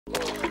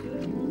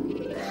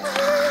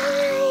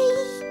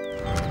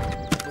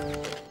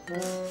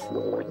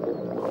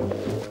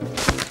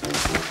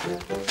My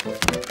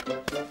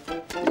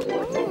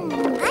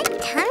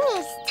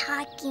tummy's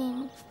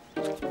talking.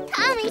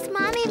 Tommy's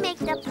mommy make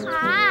the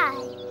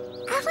pie.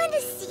 I want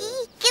to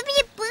see. Give me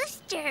a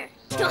booster.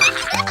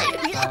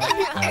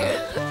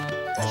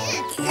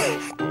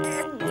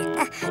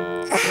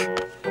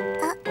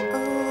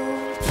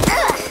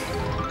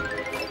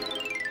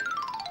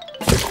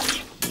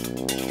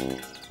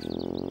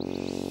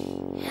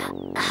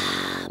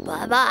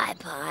 Bye-bye,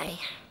 pie.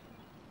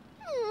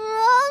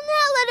 Oh,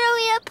 now what are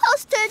we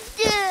supposed to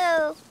do?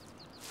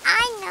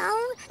 I know.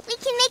 We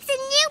can make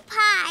some new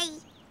pie.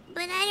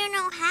 But I don't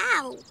know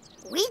how.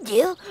 We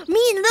do.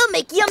 Me and Lil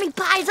make yummy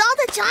pies all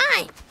the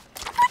time.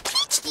 Who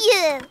teach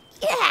you?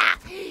 Yeah.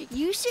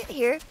 You sit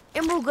here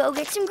and we'll go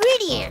get some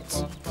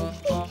ingredients.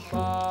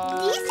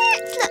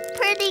 Desserts look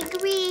pretty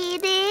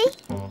greedy.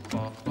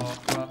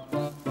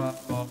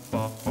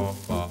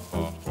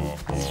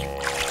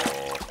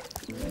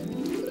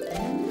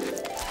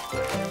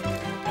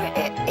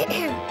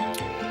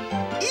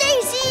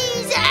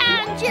 Ladies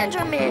and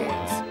gentlemen,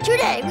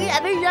 today we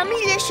have a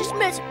yummy-licious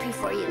recipe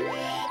for you.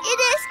 It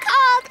is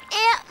called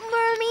Aunt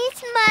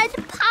Mermy's Mud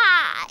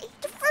Pie.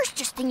 The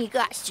first thing you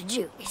guys to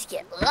do is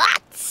get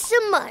lots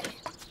of mud.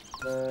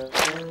 Look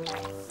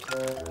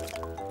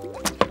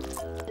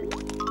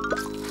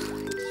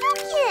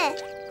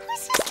it.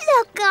 Who's this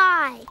little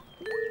guy?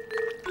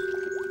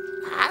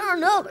 I don't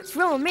know, but it's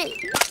from me.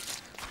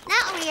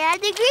 Now we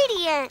add the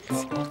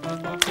ingredients.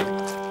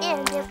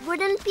 And it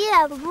wouldn't be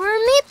a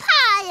wormy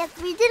pie if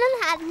we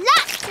didn't have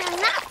lots and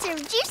lots of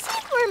juicy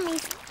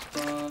wormies.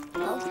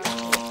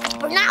 Okay.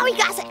 But now we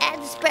got to add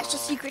the special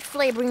secret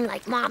flavoring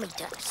like Mommy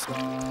does.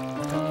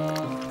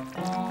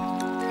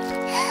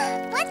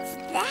 What's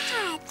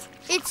that?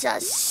 It's a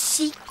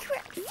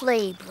secret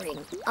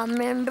flavoring,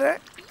 remember?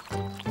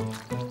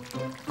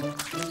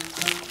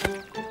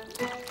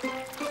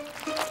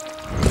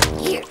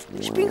 Here,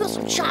 sprinkle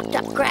some chopped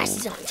up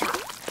grasses on top.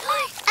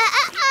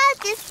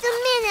 Just a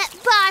minute,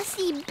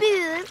 bossy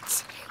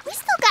boots. We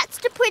still got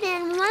to put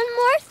in one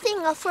more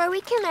thing before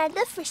we can add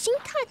the finishing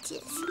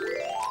touches.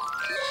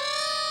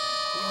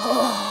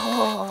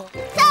 Oh.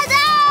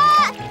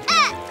 Ta-da!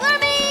 Aunt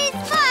Mermy's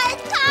Mud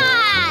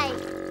Pie!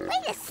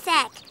 Wait a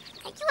sec.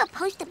 Are you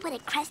supposed to put a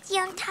crusty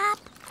on top?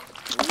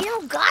 You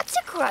don't got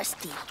to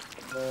crusty.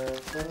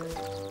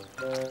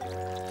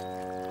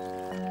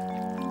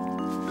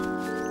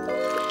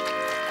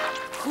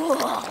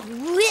 Oh,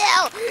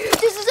 well,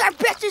 this is our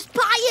bestest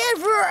pie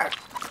ever!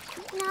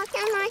 Now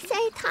can I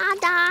say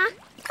ta-da?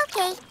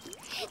 Okay.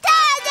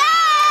 Ta-da!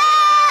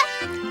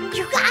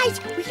 You guys,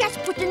 we got to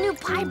put the new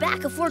pie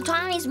back before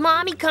Tommy's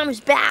mommy comes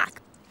back.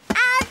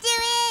 I'll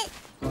do it!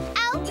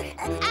 Ow!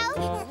 Ow!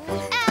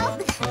 Ow!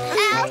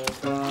 Ow!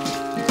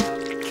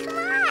 Come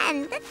on,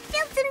 let's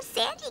build some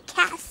sandy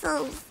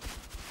castles.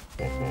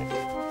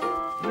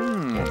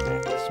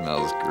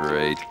 Smells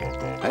great.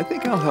 I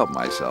think I'll help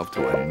myself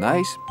to a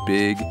nice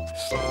big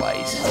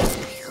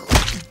slice.